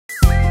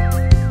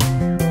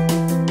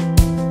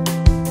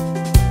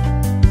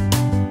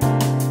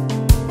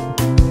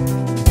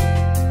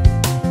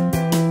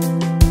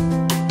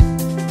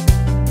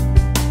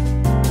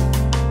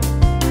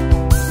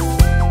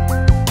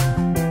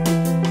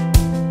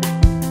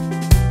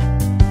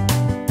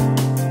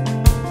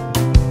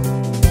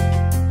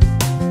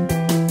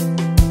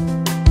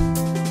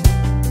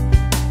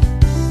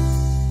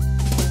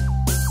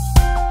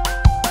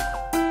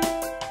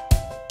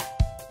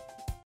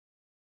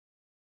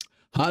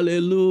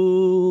Hallelujah.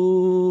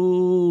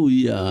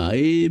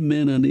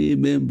 Amen and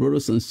amen,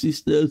 brothers and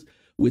sisters.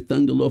 We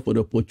thank the Lord for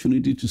the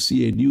opportunity to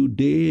see a new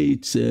day.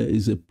 It's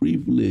a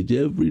privilege.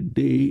 Every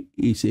day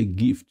is a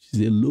gift.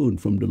 It's a loan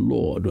from the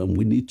Lord. And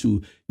we need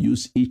to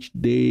use each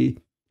day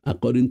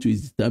according to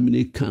his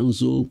determinate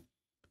counsel.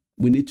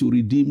 We need to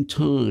redeem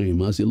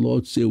time. As the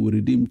Lord said, we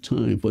redeem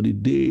time, for the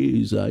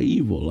days are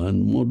evil.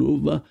 And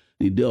moreover,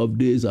 the day of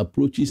days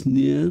approaches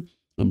near.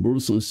 And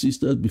brothers and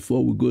sisters,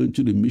 before we go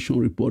into the mission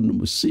report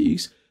number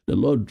 6, the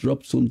Lord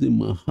dropped something in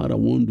my heart I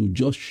want to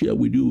just share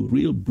with you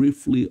real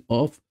briefly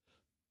of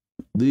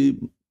the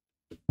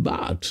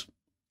bat.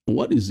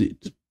 What is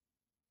it?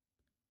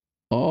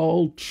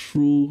 All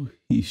through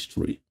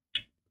history,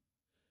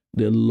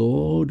 the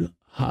Lord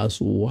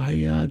has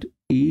wired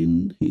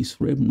in his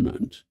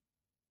remnant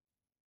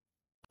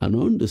an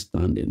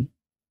understanding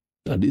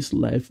that this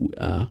life we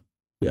are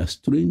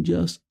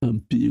strangers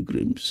and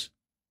pilgrims.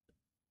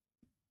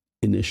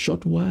 In a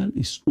short while,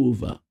 it's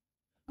over.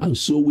 And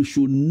so we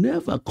should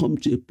never come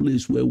to a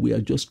place where we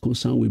are just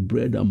concerned with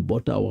bread and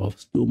butter, our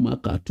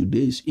stomach, our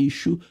today's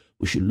issue.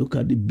 We should look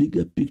at the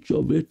bigger picture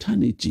of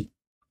eternity.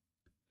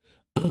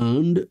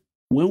 And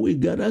when we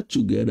gather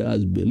together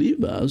as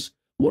believers,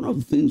 one of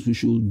the things we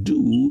should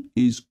do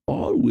is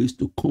always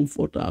to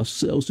comfort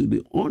ourselves with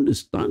the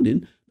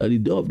understanding that the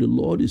day of the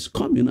Lord is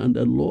coming and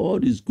the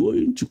Lord is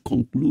going to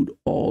conclude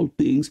all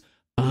things,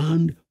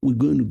 and we're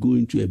going to go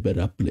into a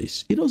better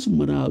place. It doesn't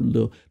matter how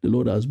the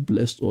Lord has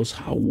blessed us,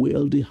 how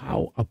wealthy,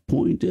 how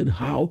appointed,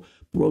 how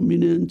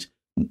prominent.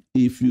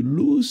 If you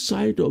lose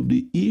sight of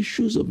the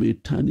issues of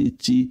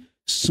eternity,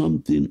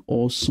 something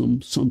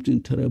awesome,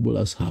 something terrible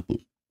has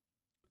happened.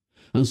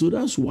 And so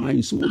that's why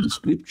in some of the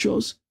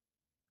scriptures,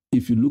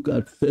 if you look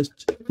at 1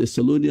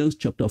 Thessalonians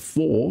chapter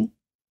 4,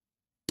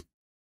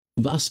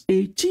 verse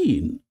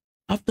 18,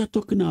 after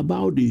talking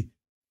about the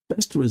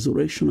first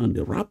resurrection and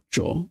the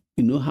rapture,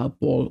 you know how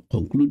Paul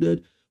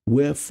concluded,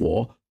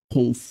 wherefore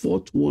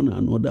comfort one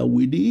another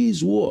with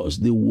these words,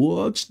 the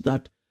words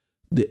that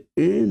the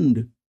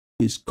end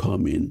is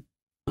coming.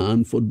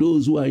 And for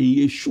those who are in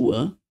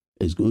Yeshua,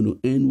 it's going to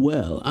end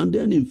well. And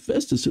then in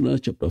 1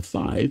 Thessalonians chapter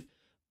 5,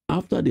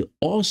 after the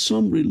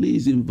awesome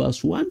release in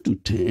verse 1 to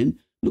 10,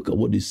 look at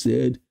what he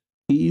said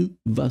in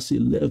verse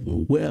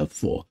 11.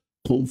 Wherefore,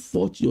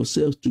 comfort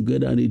yourselves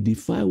together and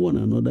edify one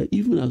another,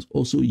 even as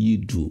also ye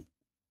do.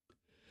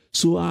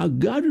 So our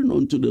gathering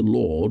unto the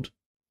Lord,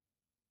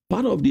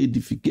 part of the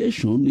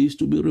edification is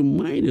to be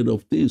reminded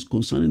of things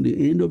concerning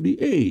the end of the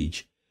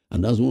age.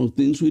 And that's one of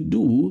the things we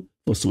do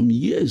for some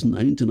years now.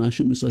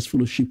 International Ministers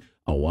Fellowship,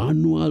 our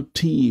annual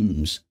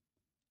themes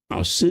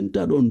are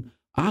centered on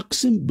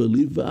asking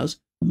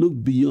believers,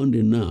 look beyond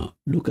the now,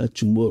 look at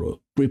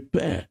tomorrow,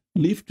 prepare,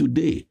 live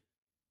today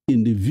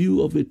in the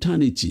view of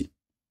eternity.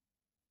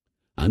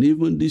 And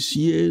even this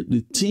year, the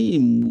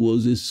theme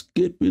was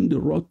escaping the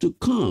wrath to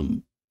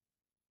come.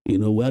 You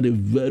know, we had a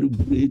very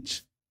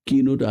great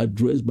keynote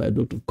address by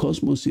Dr.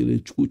 Cosmos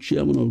Ilechukwu,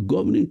 chairman of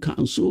Governing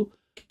Council.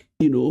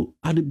 You know,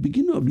 at the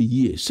beginning of the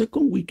year, every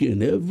second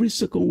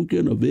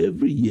weekend of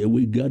every year,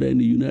 we gather in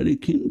the United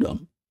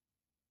Kingdom,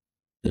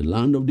 the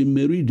land of the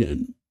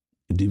meridian,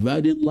 the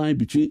dividing line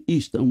between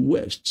East and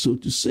West, so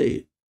to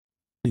say,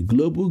 the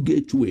global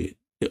gateway,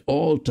 the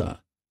altar,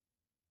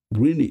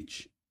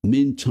 Greenwich,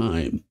 Mean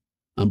Time.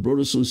 And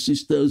brothers and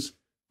sisters,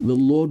 the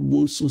Lord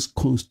wants us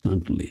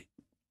constantly.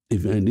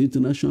 If you're in the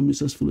International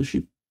Ministers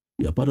Fellowship,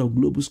 you're part of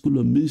Global School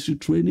of Ministry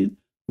Training,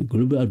 the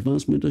Global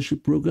Advanced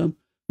Mentorship Program,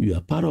 you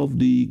are part of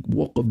the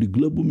work of the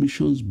Global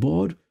Missions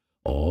Board,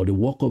 or the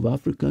work of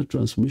African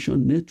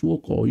Transformation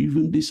Network, or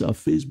even this our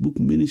Facebook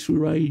ministry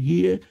right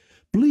here,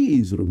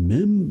 please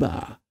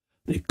remember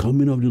the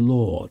coming of the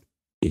Lord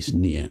is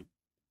near.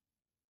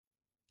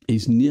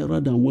 It's nearer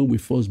than when we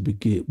first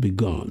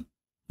began.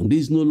 And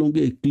this is no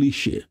longer a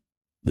cliche.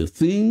 The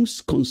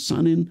things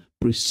concerning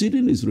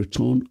preceding his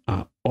return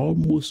are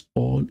almost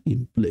all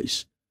in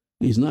place.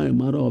 It's now a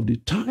matter of the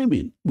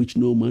timing, which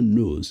no man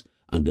knows.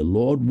 And the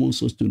Lord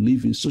wants us to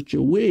live in such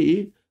a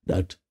way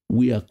that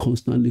we are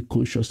constantly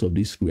conscious of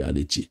this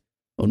reality.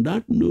 On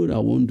that note, I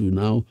want to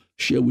now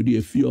share with you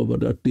a few of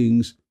other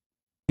things.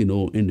 You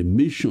know, in the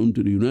mission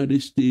to the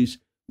United States,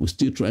 we're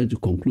still trying to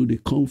conclude the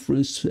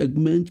conference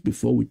segment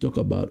before we talk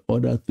about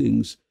other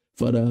things.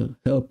 Father,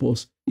 help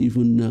us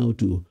even now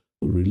to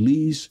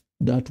release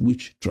that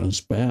which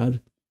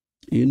transpired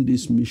in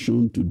this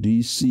mission to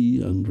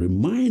DC and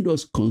remind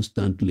us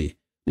constantly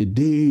the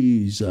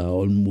days are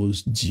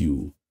almost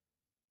due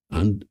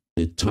and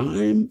the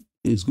time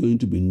is going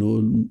to be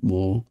no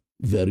more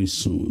very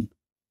soon.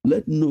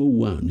 Let no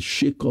one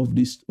shake off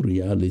this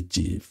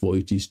reality, for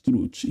it is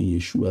truth. In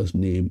Yeshua's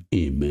name,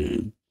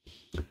 amen.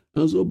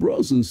 And so,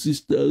 brothers and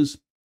sisters,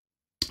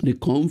 the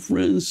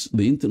conference,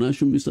 the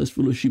International Ministers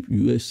Fellowship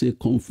USA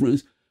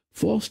Conference,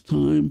 first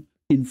time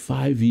in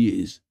 5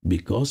 years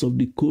because of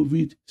the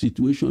COVID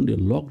situation, the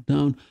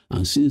lockdown,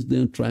 and since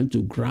then trying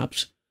to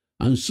grasp.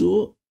 And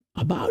so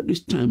about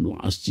this time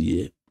last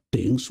year,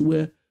 things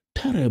were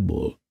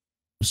terrible.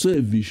 So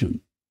a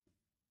vision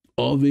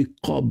of a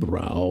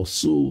cobra, or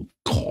so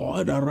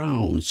coiled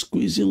around,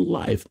 squeezing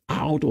life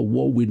out of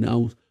what we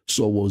now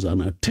saw was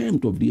an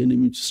attempt of the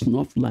enemy to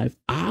snuff life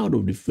out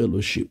of the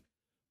fellowship.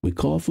 We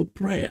call for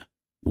prayer.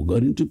 We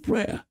got into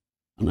prayer.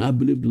 And I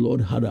believe the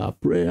Lord had our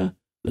prayer,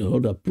 the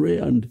Lord our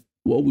prayer, and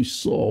what we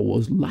saw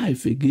was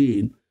life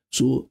again.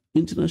 So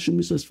International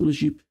Ministers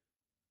Fellowship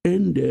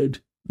ended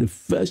the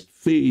first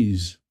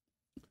phase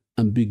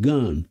and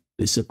began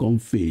the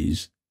second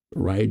phase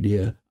right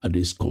there at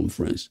this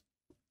conference.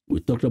 We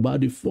talked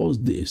about the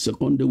first day.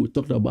 Second day, we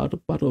talked about a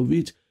part of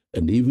it.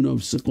 And even on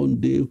the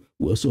second day,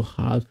 we also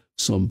had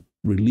some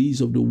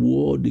release of the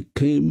word. It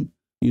came,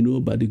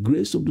 by the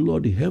grace of the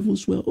Lord, the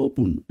heavens were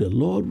open. The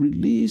Lord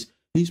released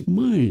his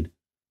mind.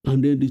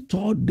 And then the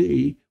third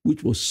day,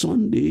 which was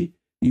Sunday,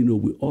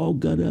 we all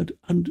gathered.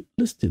 And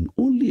listen,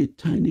 only a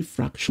tiny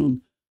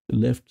fraction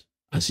left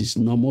as is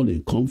normal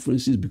in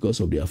conferences because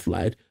of their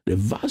flight. The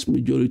vast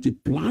majority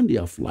planned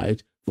their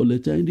flight for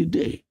later in the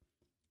day.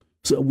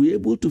 So we're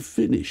able to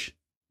finish,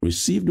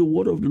 receive the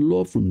word of the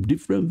Lord from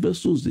different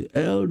vessels, the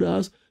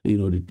elders,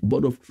 the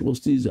board of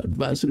trustees, the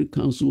advisory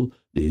council,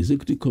 the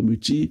executive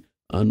committee,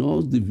 and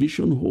all the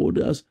vision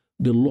holders.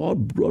 The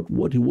Lord brought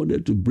what he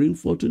wanted to bring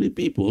forth to the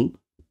people.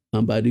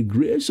 And by the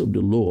grace of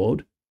the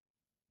Lord,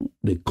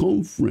 the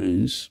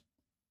conference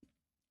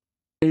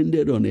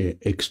ended on an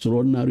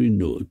extraordinary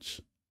note.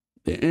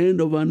 The end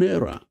of an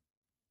era.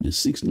 The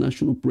sixth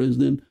national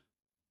president,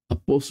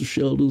 Apostle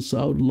Sheldon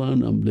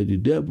Sutherland, and Lady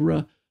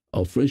Deborah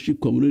of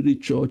Friendship Community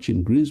Church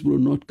in Greensboro,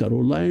 North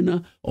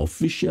Carolina,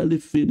 officially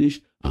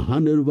finished and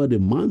handed over the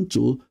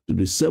mantle to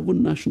the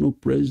seventh national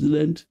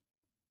president,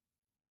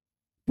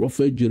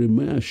 Prophet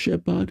Jeremiah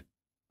Shepherd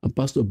and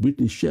Pastor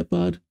Brittany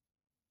Shepherd.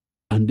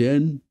 And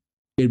then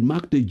it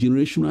marked a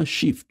generational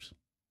shift.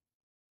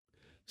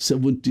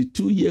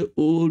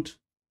 72-year-old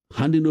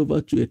handing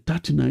over to a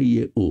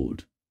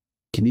 39-year-old.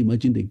 Can you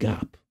imagine the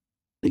gap?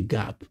 The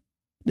gap.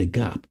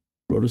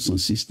 Brothers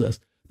and sisters,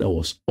 that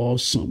was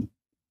awesome.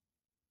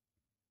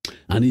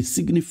 And it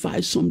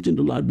signifies something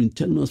the Lord had been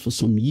telling us for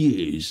some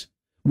years,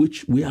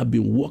 which we have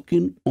been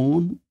working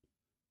on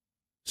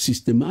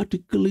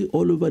systematically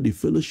all over the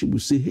fellowship. We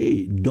say,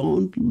 hey,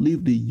 don't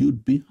leave the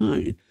youth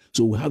behind.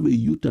 So we have a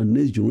Youth and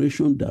Next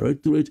Generation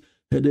Directorate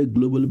headed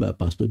globally by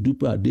Pastor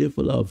Duper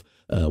Adefola of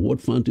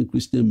Word Fountain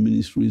Christian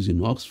Ministries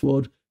in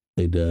Oxford,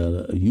 in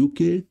the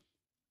UK.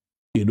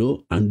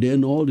 And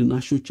then all the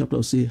national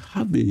chapters say,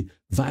 have a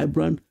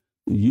vibrant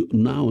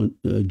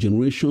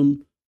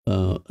generation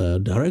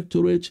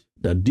directorate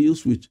that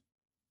deals with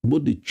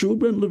both the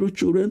children, little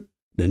children,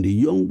 then the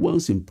young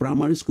ones in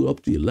primary school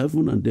up to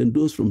 11, and then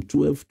those from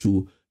 12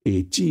 to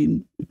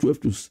 18, 12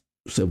 to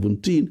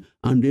 17,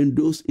 and then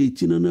those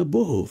 18 and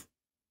above.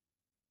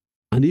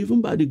 And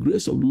even by the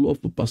grace of the Lord,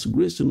 for Pastor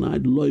Grace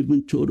tonight, the Lord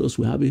even told us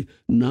we have a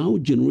now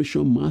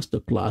generation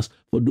masterclass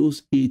for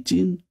those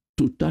 18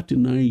 to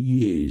 39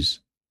 years,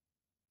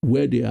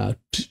 where they are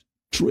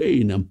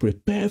trained and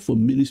prepared for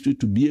ministry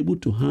to be able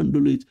to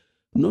handle it,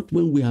 not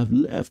when we have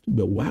left,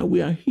 but while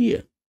we are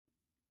here.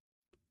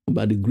 And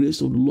by the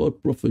grace of the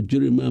Lord, Prophet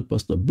Jeremiah and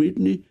Pastor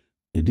Brittany,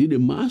 they did a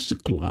master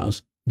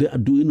class. They are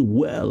doing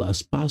well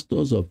as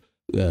pastors of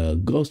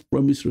God's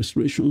Promise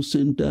Restoration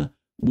Center,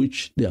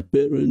 which their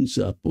parents,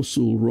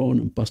 Apostle Ron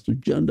and Pastor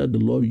Janda, the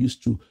Lord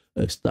used to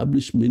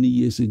establish many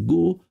years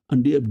ago.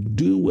 And they are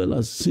doing well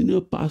as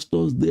senior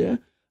pastors there.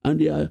 And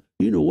they are,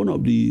 one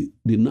of the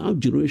now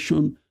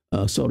generation,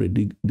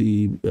 the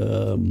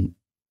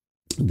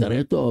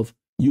director of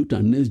Youth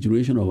and Next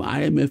Generation of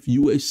IMF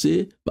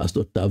USA,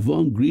 Pastor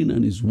Tavon Green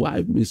and his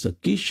wife, Mr.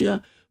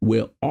 Keisha,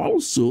 were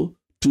also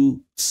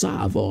to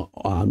serve or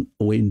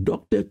were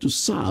inducted to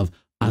serve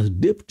as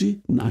Deputy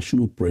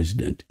National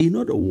President. In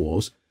other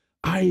words,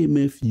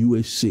 IMF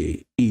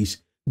USA is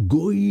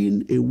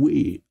going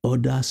away.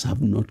 Others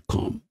have not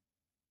come.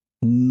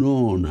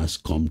 None has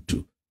come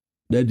to.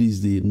 That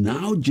is the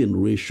now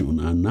generation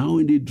are now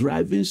in the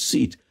driving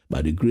seat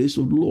by the grace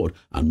of the Lord.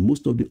 And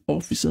most of the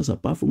officers,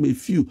 apart from a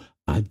few,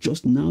 are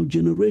just now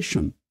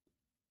generation.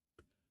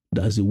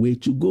 That's the way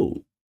to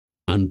go.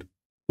 And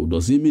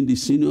does it mean the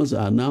seniors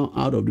are now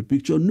out of the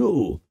picture?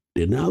 No.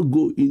 They now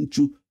go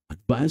into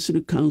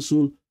advisory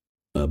council,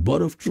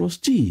 board of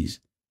trustees,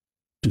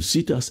 to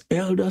sit as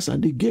elders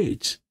at the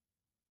gates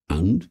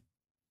and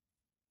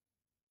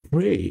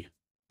pray,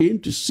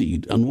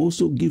 intercede, and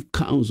also give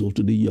counsel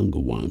to the younger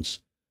ones.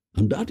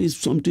 And that is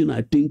something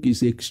I think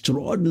is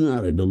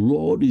extraordinary. The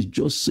Lord is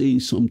just saying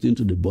something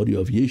to the body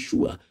of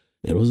Yeshua.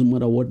 It doesn't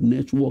matter what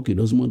network, it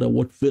doesn't matter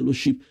what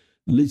fellowship.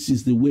 This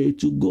is the way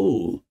to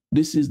go.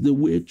 This is the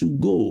way to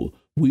go.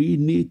 We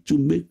need to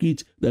make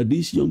it that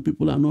these young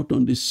people are not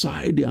on the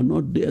side. They are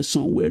not there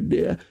somewhere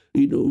there.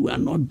 We are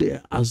not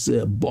there as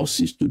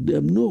bosses to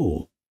them.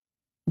 No.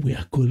 We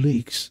are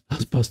colleagues.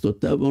 As Pastor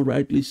Tavon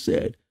rightly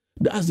said,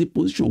 that's the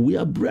position. We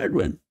are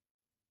brethren.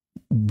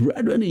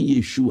 Brethren in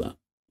Yeshua.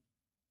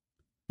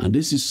 And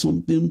this is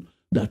something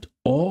that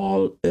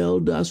all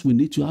elders, we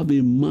need to have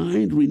a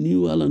mind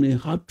renewal and a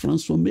heart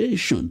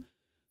transformation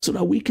so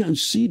that we can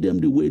see them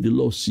the way the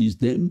Lord sees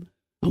them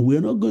And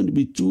we're not going to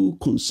be too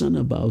concerned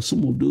about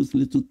some of those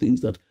little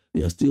things that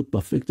they are still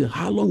perfected.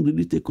 How long did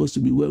it take us to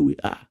be where we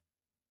are?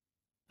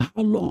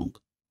 How long?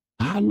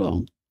 How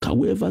long? Can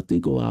we ever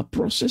think of our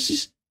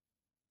processes?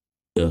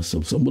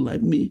 Someone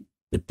like me,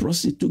 the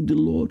process took the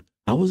Lord.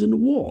 I was in the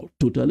world,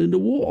 totally in the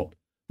world.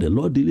 The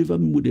Lord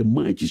delivered me with a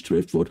mighty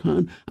stretched forth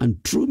hand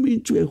and threw me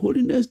into a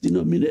holiness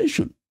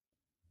denomination.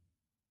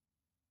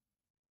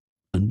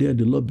 And there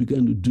the Lord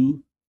began to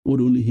do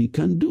what only He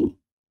can do.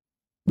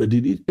 But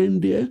did it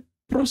end there?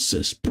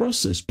 Process.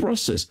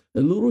 A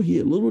little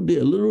here, a little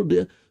there, a little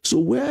there. So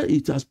where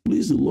it has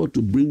pleased the Lord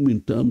to bring me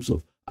in terms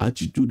of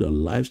attitude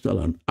and lifestyle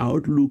and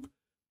outlook,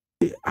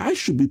 I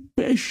should be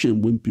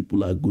patient when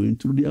people are going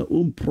through their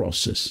own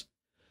process.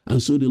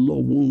 And so the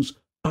Lord wants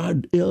our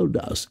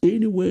elders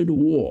anywhere in the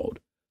world.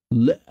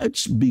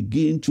 Let's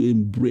begin to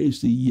embrace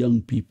the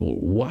young people.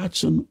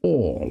 What's on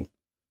all?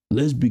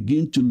 Let's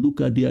begin to look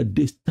at the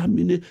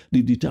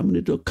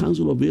determinator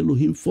counsel of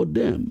Elohim for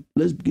them.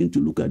 Let's begin to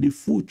look at the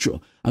future.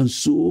 And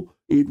so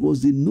it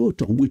was the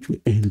note on which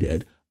we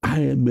ended.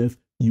 IMF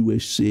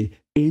USA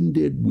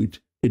ended with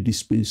a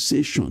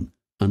dispensation.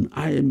 And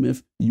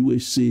IMF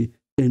USA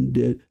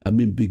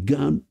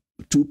began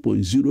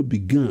 2.0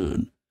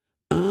 began.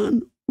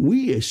 And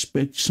we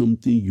expect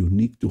something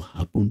unique to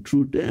happen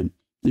through them.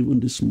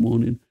 Even this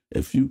morning,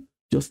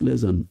 just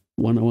less than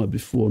 1 hour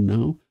before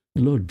now,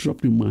 the Lord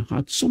dropped in my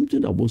heart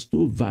something that was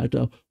so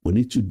vital we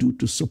need to do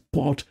to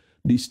support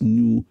this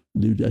new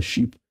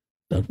leadership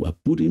that were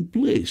put in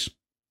place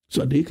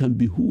so that they can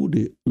be who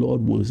the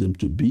Lord wants them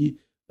to be,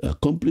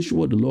 accomplish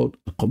what the Lord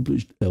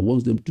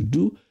wants them to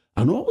do,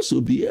 and also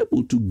be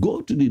able to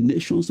go to the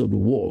nations of the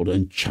world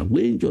and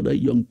challenge other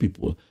young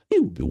people.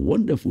 It would be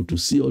wonderful to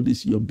see all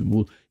these young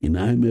people in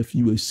IMF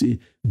USA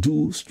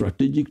do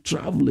strategic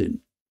traveling.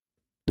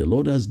 The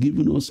Lord has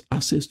given us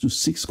access to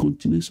 6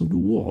 continents of the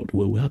world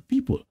where we have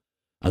people.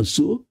 And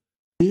so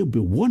it would be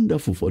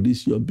wonderful for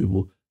these young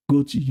people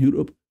go to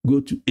Europe,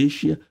 go to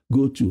Asia,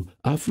 go to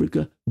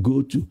Africa,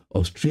 go to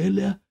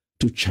Australia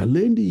to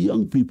challenge the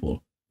young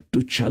people,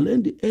 to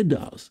challenge the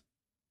adults.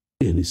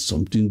 And it's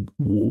something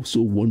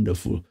so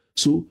wonderful.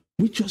 So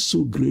we're just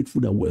so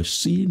grateful that we're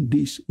seeing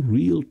this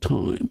real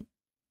time.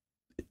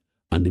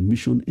 And the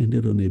mission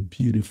ended on a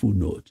beautiful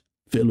note.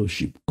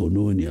 Fellowship,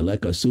 koinonia,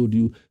 like I told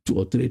you 2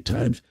 or 3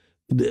 times,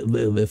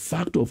 the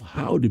fact of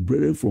how the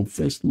brethren from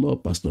First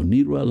Love, Pastor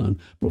Niral and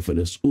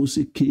Prophetess Ose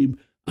came,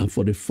 and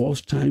for the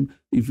first time,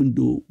 even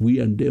though we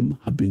and them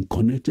have been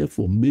connected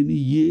for many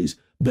years,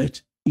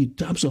 but in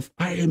terms of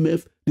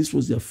IMF, this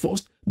was their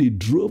first. They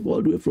drove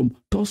all the way from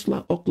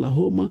Tulsa,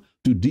 Oklahoma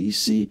to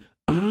DC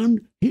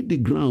and hit the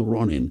ground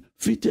running,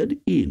 fitted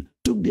in,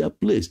 took their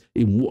place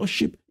in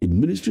worship,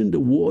 in ministering the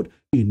word,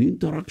 in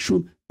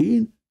interaction,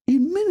 in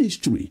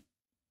ministry.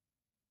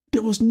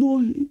 There was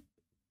no,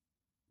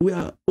 we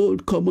are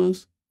old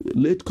comers,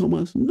 late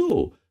comers.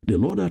 No, the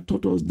Lord had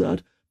taught us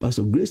that.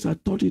 Pastor Grace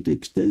had taught it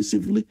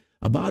extensively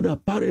about the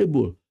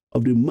parable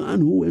of the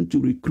man who went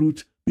to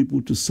recruit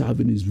people to serve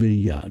in his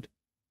vineyard.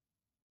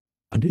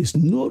 And there's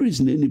no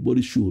reason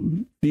anybody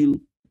should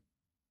feel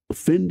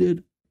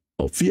offended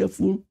or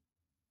fearful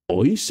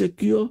or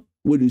insecure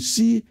when you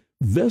see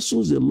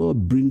vessels the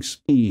Lord brings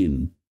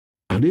in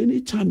at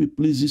any time it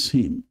pleases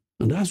Him.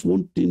 And that's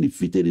one thing that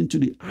fitted into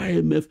the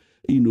IMF,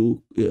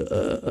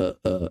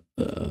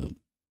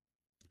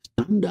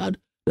 standard,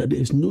 that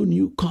there's no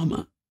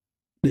newcomer,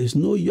 there's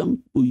no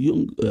young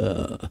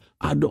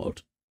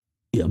adult.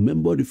 You're a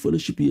member of the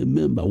fellowship, you're a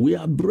member. We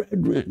are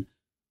brethren.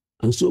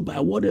 And so by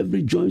what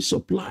every joint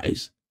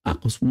supplies,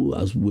 as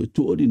we're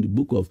told in the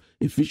book of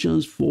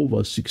Ephesians 4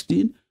 verse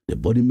 16, the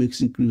body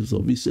makes increase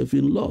of itself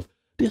in love.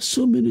 There are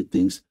so many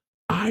things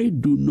I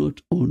do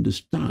not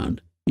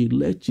understand.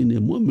 Elect in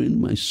a moment,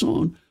 my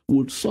son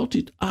will sort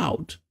it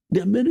out.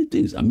 There are many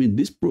things. I mean,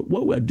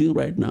 what we're doing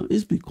right now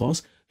is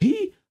because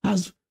he's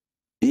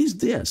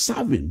there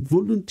serving,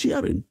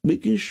 volunteering,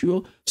 making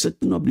sure,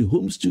 setting up the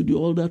home studio,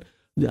 all that.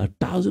 There are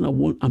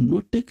 1,001. I'm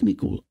not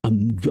technical.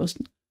 I'm just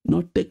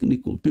not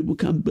technical. People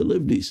can't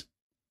believe this.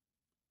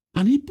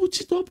 And he puts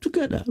it up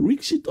together,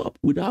 rigs it up.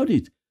 Without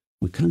it,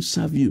 we can't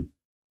serve you.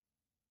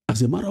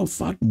 As a matter of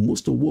fact,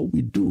 most of what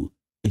we do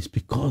is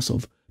because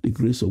of the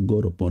grace of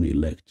God upon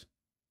elect.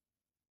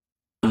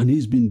 And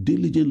he's been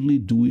diligently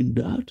doing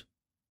that,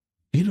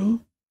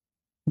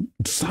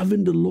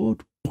 serving the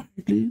Lord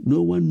quietly.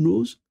 No one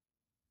knows.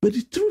 But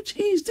the truth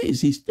is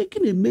this, he's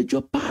taking a major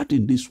part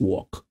in this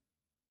work.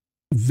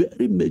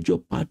 Very major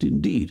part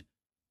indeed.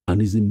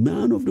 And he's a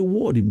man of the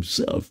word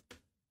himself.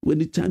 When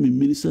the time he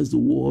ministers the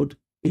word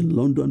in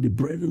London, the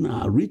brethren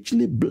are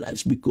richly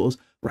blessed because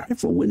right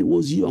from when he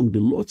was young, the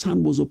Lord's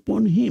hand was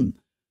upon him.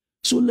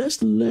 So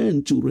let's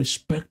learn to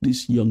respect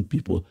these young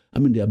people. I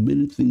mean, there are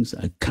many things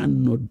I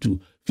cannot do.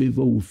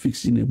 Favor will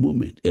fix in a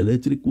moment.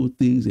 Electrical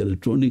things,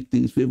 electronic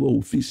things, favor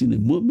will fix in a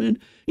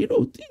moment.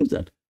 Things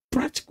that,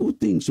 practical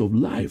things of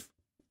life.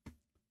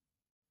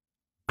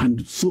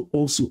 And so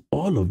also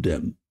all of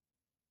them.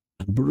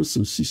 And brothers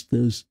and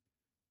sisters,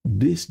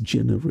 this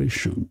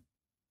generation,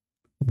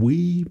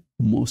 we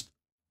must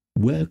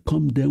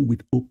welcome them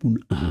with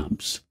open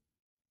arms.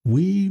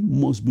 We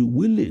must be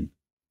willing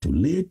to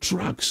lay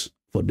tracks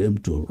for them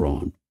to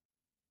run,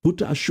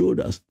 put our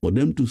shoulders for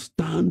them to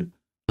stand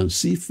and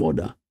see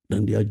further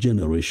than their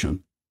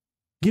generation.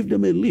 Give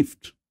them a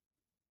lift.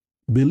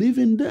 Believe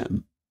in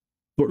them.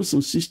 Brothers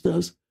and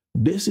sisters,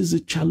 this is the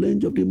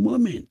challenge of the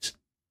moment.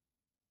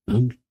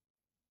 And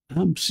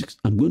I'm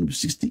going to be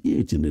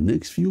 68 in the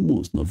next few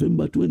months.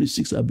 November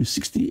 26, I'll be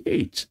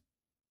 68.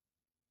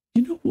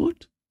 You know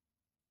what?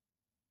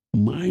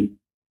 My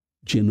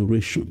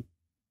generation,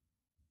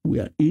 we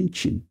are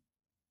inching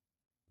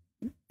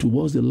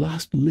towards the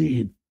last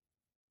lane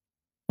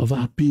of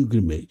our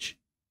pilgrimage.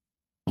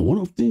 And one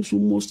of the things we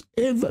must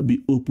ever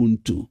be open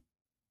to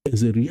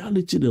is a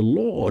reality the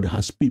Lord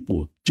has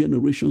people,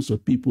 generations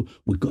of people.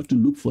 We got to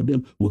look for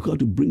them. We got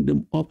to bring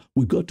them up.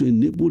 We got to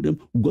enable them.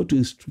 We got to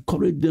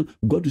encourage them.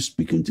 We got to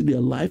speak into their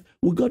life.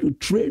 We got to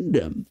train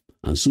them.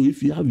 And so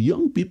if you have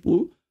young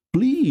people,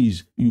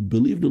 please, you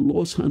believe the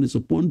Lord's hand is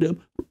upon them,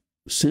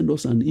 send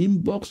us an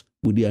inbox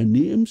with their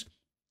names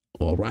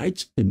or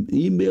write an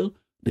email.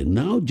 The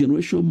Now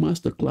Generation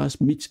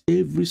Masterclass meets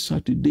every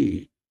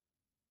Saturday,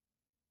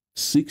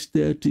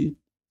 6:30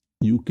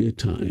 UK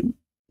time.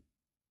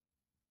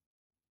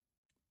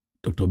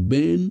 Dr.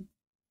 Ben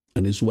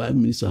and his wife,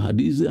 Minister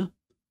Hadiza,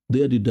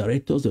 they are the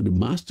directors of the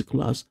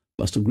masterclass.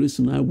 Pastor Grace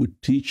and I will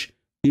teach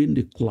in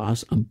the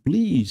class. And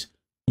please,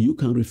 you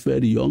can refer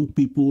the young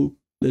people,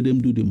 let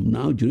them do the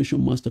Now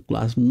Generation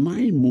Masterclass,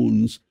 9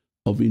 months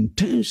of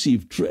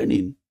intensive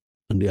training,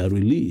 and they are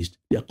released.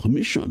 They are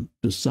commissioned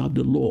to serve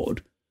the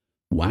Lord.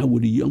 Why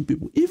would the young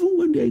people, even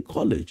when they're in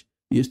college?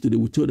 Yesterday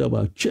we told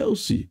about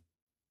Chelsea,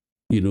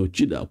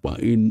 Chidakwa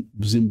in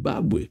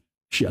Zimbabwe.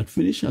 She had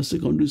finished her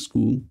secondary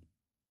school,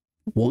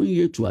 1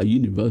 year to her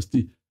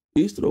university.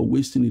 Instead of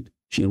wasting it,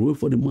 she enrolled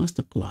for the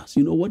master class.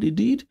 You know what it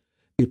did?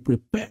 It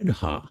prepared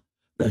her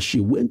that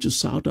she went to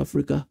South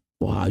Africa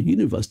for her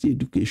university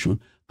education,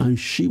 and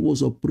she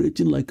was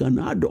operating like an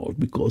adult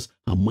because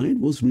her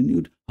mind was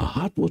renewed, her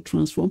heart was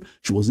transformed.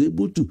 She was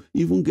able to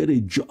even get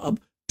a job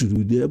to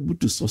be able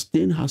to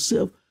sustain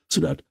herself so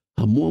that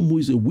her mom, who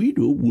is a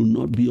widow, will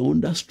not be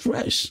under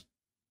stress.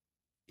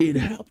 It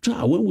helped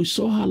her. When we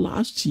saw her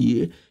last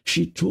year,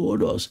 she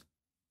told us,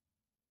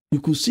 you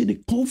could see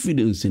the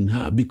confidence in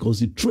her because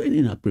the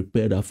training had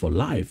prepared her for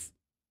life.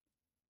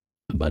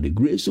 And by the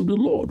grace of the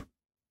Lord,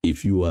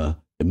 if you are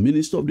a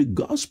minister of the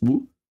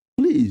gospel,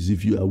 please,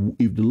 if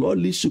the Lord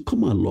leads you,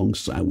 come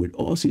alongside with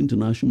us,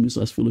 International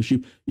Ministers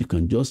Fellowship. You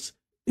can just,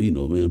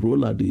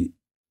 enroll at the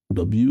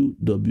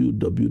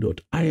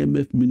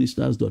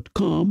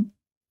www.imfministers.com.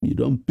 You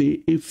don't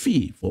pay a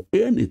fee for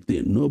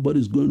anything.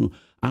 Nobody's going to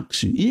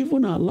ask you.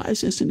 Even our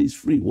licensing is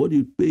free. What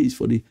you pay is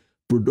for the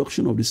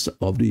production of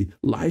the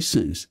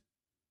license.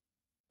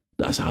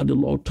 That's how the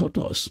Lord taught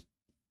us.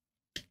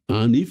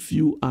 And if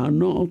you are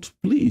not,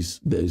 please,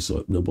 there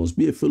must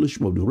be a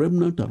fellowship of the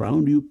remnant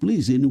around you.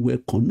 Please, anywhere,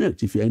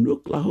 connect. If you're in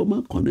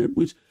Oklahoma, connect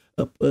with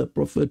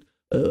Pastor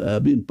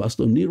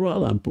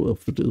Neral and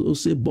Prophet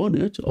Jose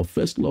Bonnet of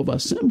First Love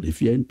Assembly.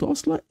 If you're in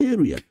Tulsa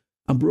area,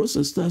 and brothers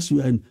and sisters,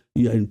 you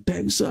are in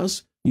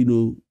Texas,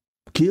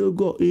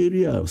 Kilgore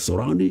area,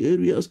 surrounding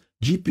areas,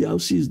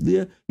 GPLC is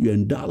there. You're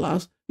in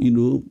Dallas,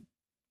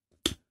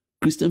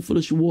 Christian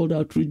Fellowship World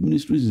Outreach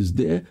Ministries is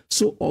there.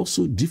 So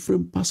also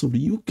different parts of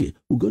the UK.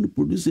 We're going to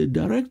produce a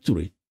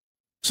directory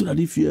so that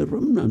if you're a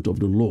remnant of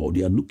the Lord,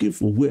 you are looking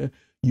for where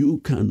you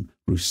can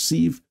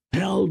receive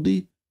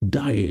healthy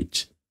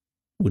diet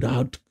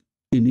without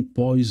any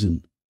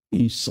poison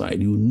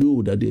inside. You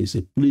know that there is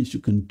a place you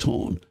can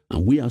turn.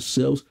 And we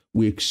ourselves,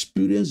 we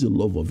experience the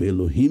love of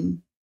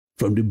Elohim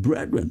from the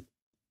brethren.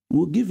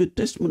 We'll give a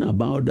testimony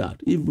about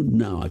that. Even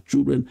now, our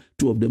children,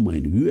 2 of them are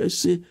in the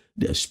USA.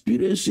 They're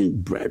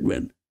experiencing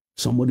brethren.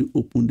 Somebody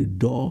opened the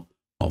door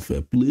of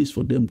a place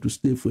for them to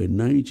stay for a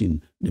night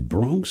in the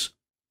Bronx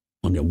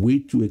on their way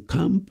to a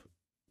camp.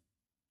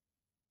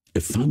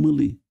 A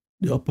family,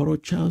 the Opera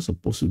Charles,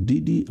 Apostle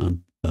Didi,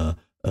 and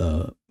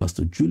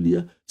Pastor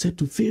Julia said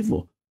to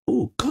Favor,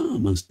 oh,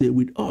 come and stay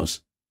with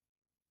us.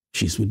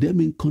 She's with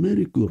them in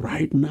Connecticut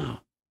right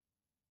now.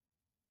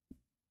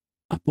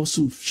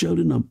 Apostle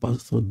Sheldon and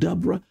Pastor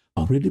Deborah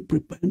are already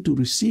preparing to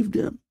receive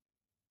them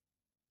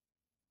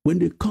when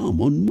they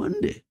come on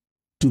Monday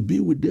to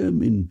be with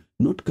them in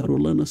North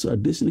Carolina, so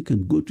that Destiny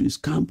can go to his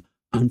camp,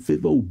 and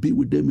Favor will be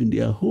with them in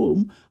their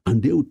home,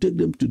 and they will take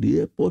them to the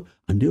airport,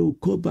 and they will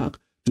go back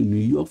to New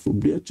York from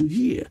there to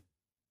here.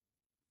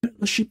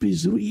 Fellowship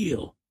is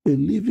real, a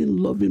living,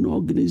 loving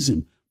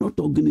organism, not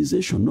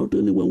organization, not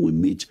only when we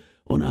meet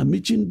on our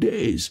meeting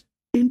days,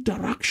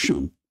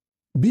 interaction.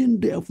 Being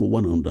there for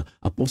one another.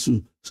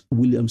 Apostle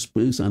William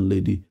Spence and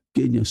Lady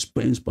Kenya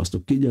Spence, Pastor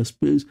Kenya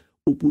Spence,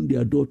 opened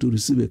their door to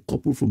receive a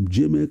couple from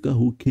Jamaica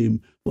who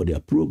came for their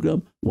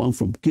program, one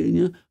from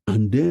Kenya,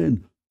 and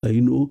then,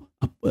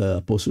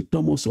 Apostle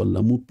Thomas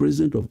Olamu,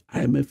 president of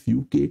IMF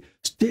UK,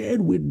 stayed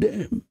with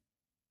them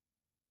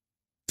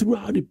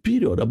throughout the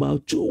period,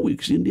 about 2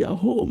 weeks in their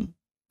home.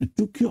 They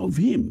took care of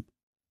him,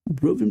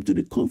 drove him to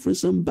the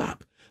conference and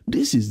back.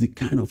 This is the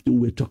kind of thing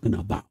we're talking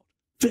about.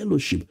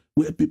 fellowship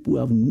where people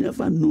have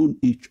never known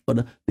each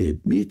other. They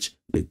meet,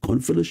 they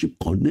fellowship,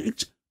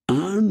 connect,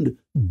 and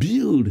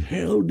build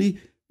healthy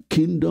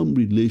kingdom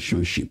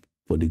relationship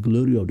for the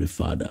glory of the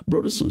Father.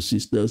 Brothers and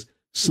sisters,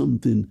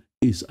 something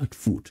is at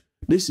foot.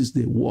 This is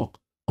the work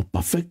of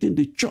perfecting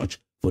the church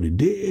for the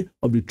day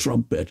of the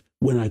trumpet.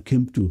 When I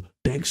came to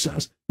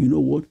Texas, you know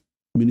what?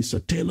 Minister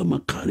Taylor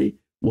McCarry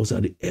was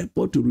at the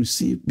airport to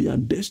receive me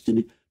and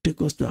Destiny,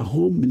 take us to our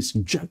home.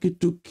 Minister Jackie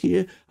took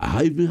care.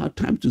 I even had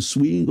time to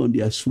swing on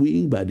their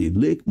swing by the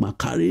lake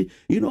Macquarie.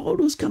 You know, all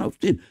those kind of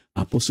things.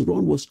 Apostle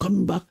Ron was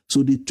coming back,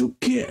 so they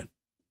took care.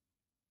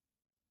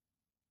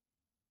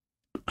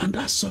 And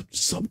that's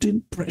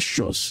something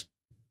precious.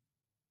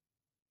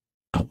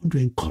 I want to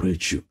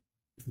encourage you.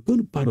 If you're going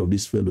to be part of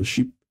this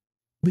fellowship,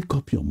 make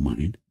up your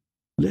mind.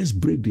 Let's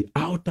break the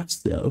outer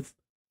self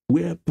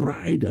where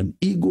pride and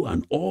ego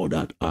and all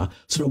that are,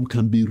 so that we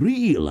can be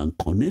real and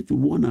connect with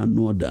one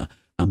another.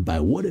 And by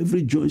what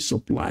every joint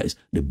supplies,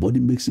 the body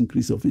makes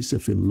increase of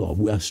itself in love.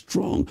 We are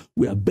strong.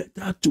 We are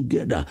better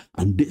together.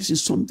 And this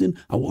is something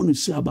I want to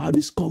say about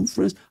this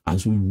conference,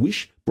 as we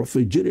wish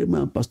Prophet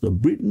Jeremiah and Pastor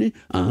Brittany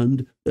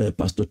and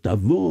Pastor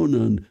Tavon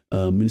and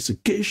Minister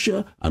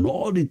Keisha and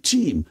all the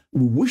team.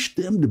 We wish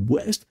them the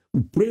best.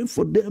 We pray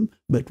for them.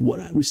 But what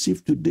I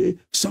received today,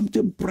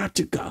 something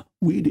practical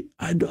we the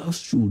adults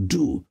should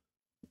do.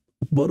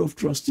 Board of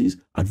Trustees,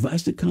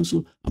 Advisory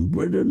Council, and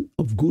Brethren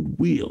of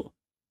Goodwill.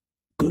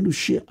 Going to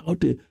share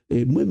out a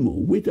memo.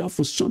 Wait out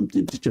for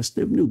something Teacher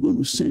Stephanie is going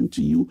to send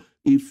to you.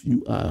 If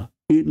you are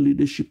in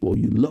leadership or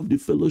you love the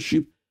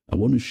fellowship, I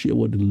want to share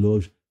what the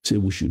Lord said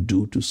we should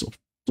do to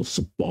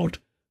support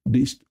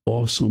this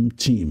awesome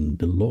team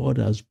the Lord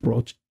has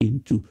brought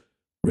into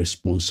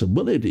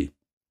responsibility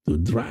to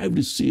drive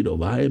the seed of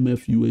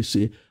IMF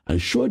USA and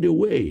show the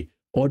way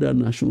other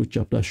national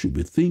chapters should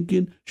be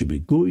thinking, should be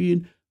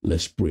going.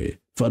 Let's pray.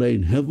 Father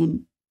in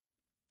heaven,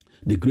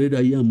 the great I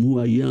am who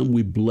I am,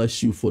 we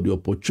bless you for the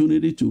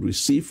opportunity to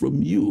receive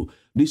from you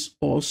this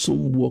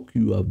awesome work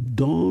you have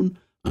done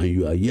and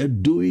you are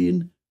yet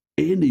doing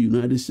in the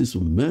United States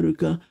of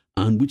America,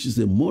 and which is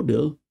a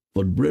model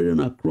for brethren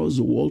across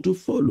the world to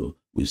follow.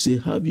 We say,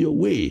 have your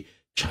way.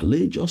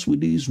 Challenge us with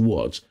these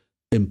words.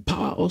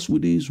 Empower us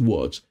with these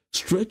words.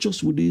 Stretch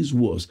us with these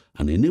words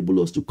and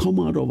enable us to come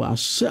out of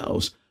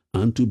ourselves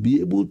and to be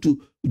able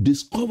to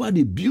discover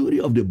the beauty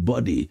of the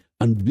body.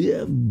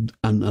 And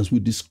as we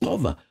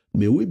discover,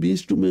 may we be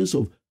instruments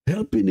of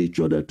helping each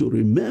other to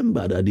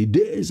remember that the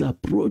day is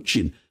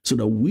approaching so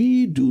that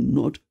we do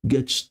not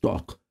get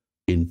stuck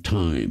in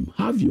time.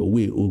 Have your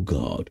way, O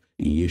God.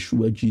 In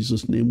Yeshua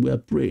Jesus' name we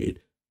have prayed.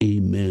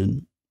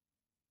 Amen.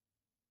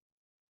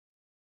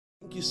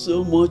 Thank you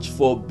so much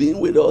for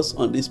being with us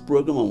on this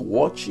program and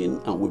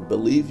watching, and we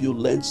believe you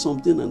learned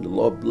something and the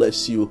Lord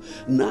bless you.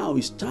 Now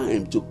it's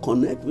time to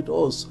connect with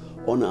us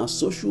on our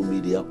social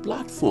media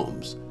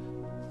platforms.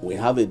 We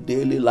have a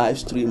daily live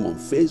stream on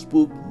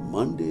Facebook,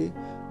 Monday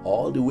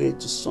all the way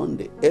to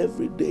Sunday,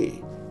 every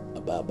day,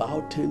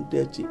 about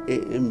 10:30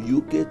 a.m.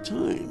 UK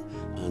time.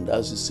 And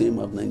that's the same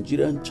as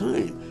Nigerian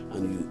time.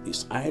 And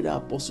it's either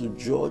Apostle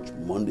George,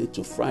 Monday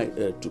to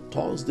Friday to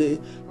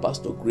Thursday,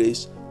 Pastor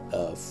Grace,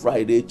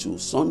 Friday to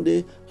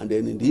Sunday, and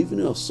then in the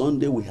evening of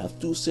Sunday we have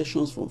two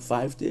sessions from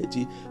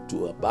 5:30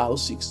 to about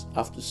 6,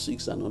 after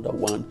 6, another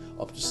one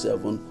up to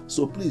 7.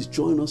 So please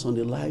join us on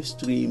the live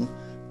stream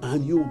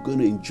and you're going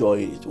to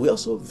enjoy it. We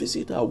also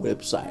visit our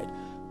website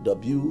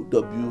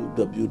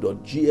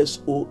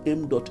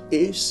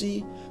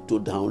www.gsom.ac to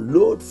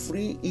download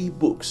free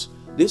ebooks.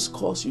 This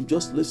course you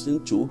just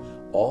listened to,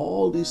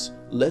 all these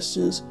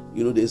lessons,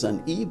 there's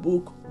an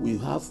ebook we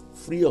have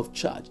free of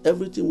charge.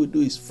 Everything we do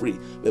is free.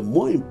 But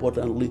more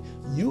importantly,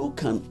 you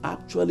can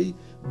actually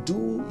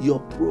do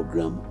your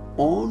program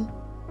on,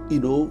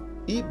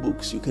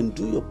 ebooks. You can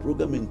do your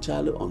program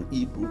entirely on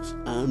ebooks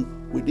and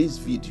with this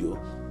video,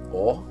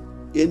 or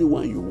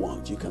anyone you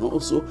want. You can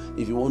also,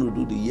 if you want to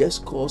do the Yes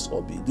course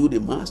or do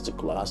the master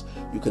class,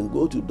 you can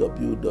go to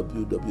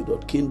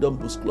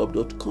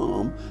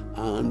www.kingdomboostclub.com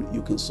and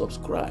you can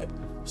subscribe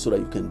so that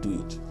you can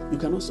do it. You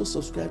can also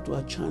subscribe to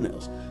our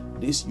channels,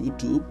 this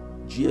YouTube,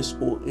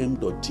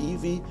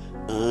 gsom.tv,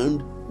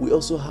 and we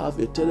also have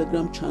a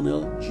Telegram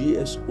channel,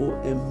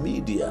 GSOM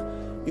Media.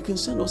 You can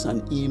send us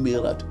an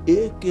email at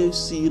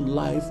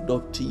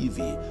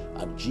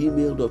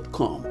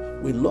akclive.tv@gmail.com.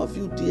 We love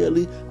you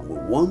dearly and we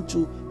want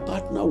to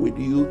partner with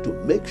you to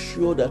make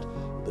sure that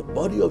the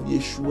body of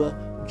Yeshua,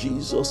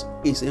 Jesus,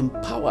 is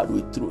empowered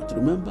with truth.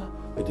 Remember,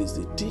 it is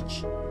the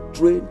teach,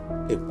 train,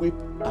 equip,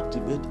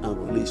 activate, and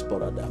release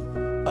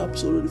paradigm.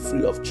 Absolutely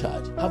free of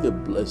charge. Have a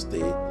blessed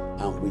day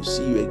and we'll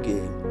see you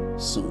again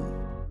soon.